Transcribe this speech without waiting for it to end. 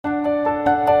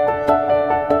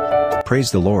Praise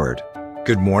the Lord.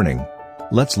 Good morning.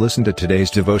 Let's listen to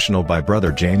today's devotional by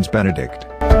Brother James Benedict.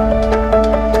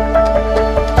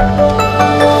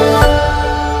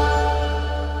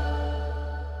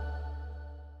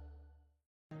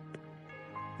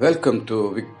 Welcome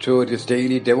to Victorious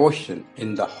Daily Devotion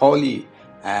in the holy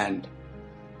and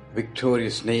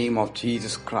victorious name of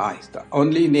Jesus Christ, the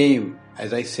only name,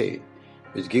 as I say,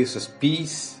 which gives us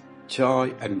peace,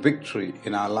 joy, and victory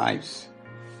in our lives.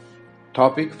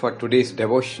 Topic for today's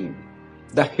devotion: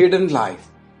 the hidden life.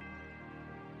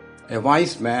 A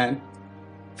wise man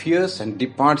fears and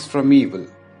departs from evil.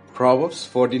 Proverbs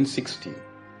 14:16.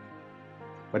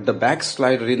 But the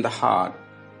backslider in the heart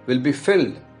will be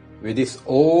filled with his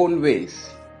own ways.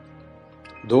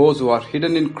 Those who are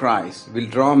hidden in Christ will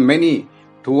draw many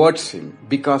towards him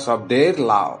because of their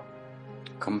love,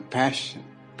 compassion,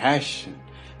 passion,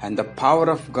 and the power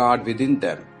of God within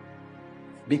them.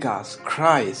 Because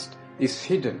Christ is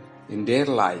hidden in their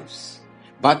lives.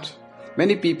 But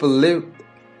many people live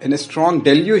in a strong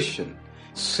delusion,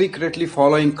 secretly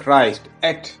following Christ,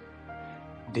 yet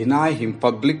deny him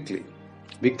publicly.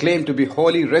 We claim to be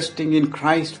wholly resting in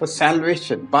Christ for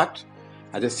salvation, but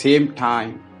at the same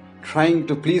time trying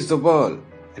to please the world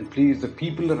and please the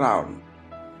people around.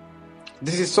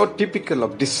 This is so typical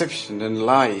of deception and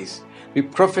lies. We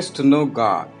profess to know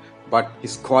God, but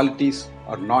his qualities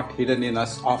are not hidden in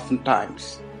us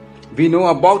oftentimes. We know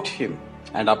about him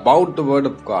and about the word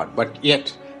of God, but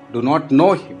yet do not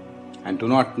know him and do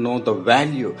not know the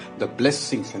value, the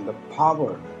blessings, and the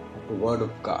power of the word of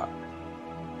God.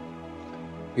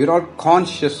 We are all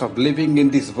conscious of living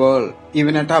in this world,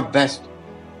 even at our best,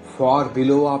 far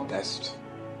below our best.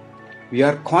 We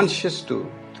are conscious too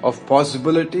of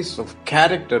possibilities of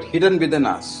character hidden within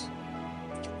us,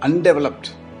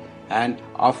 undeveloped, and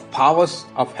of powers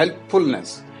of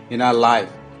helpfulness in our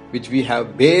life which we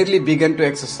have barely begun to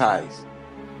exercise,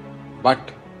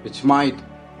 but which might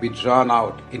be drawn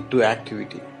out into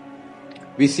activity.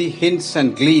 We see hints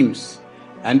and gleams,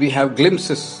 and we have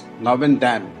glimpses now and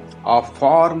then of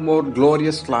far more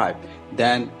glorious life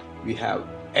than we have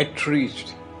yet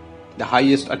reached. The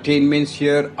highest attainments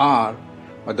here are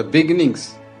the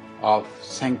beginnings of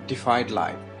sanctified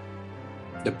life.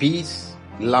 The peace,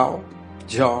 love,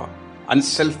 joy,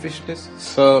 unselfishness,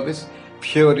 service,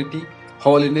 purity,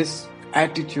 holiness,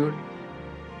 attitude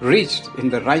reached in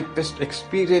the ripest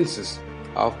experiences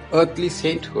of earthly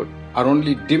sainthood are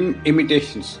only dim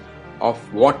imitations of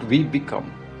what we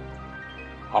become,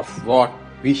 of what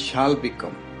we shall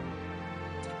become.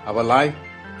 Our life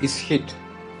is hid,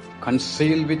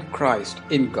 concealed with Christ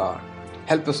in God.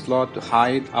 Help us, Lord, to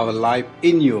hide our life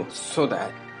in you so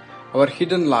that our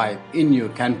hidden life in you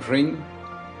can bring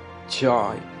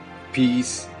joy,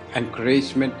 peace,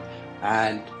 encouragement,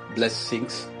 and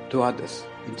blessings to others.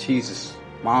 In Jesus'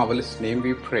 marvelous name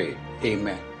we pray.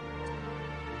 Amen.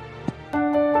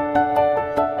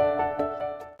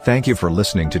 Thank you for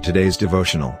listening to today's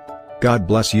devotional. God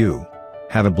bless you.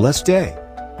 Have a blessed day.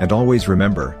 And always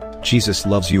remember, Jesus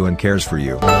loves you and cares for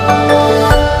you.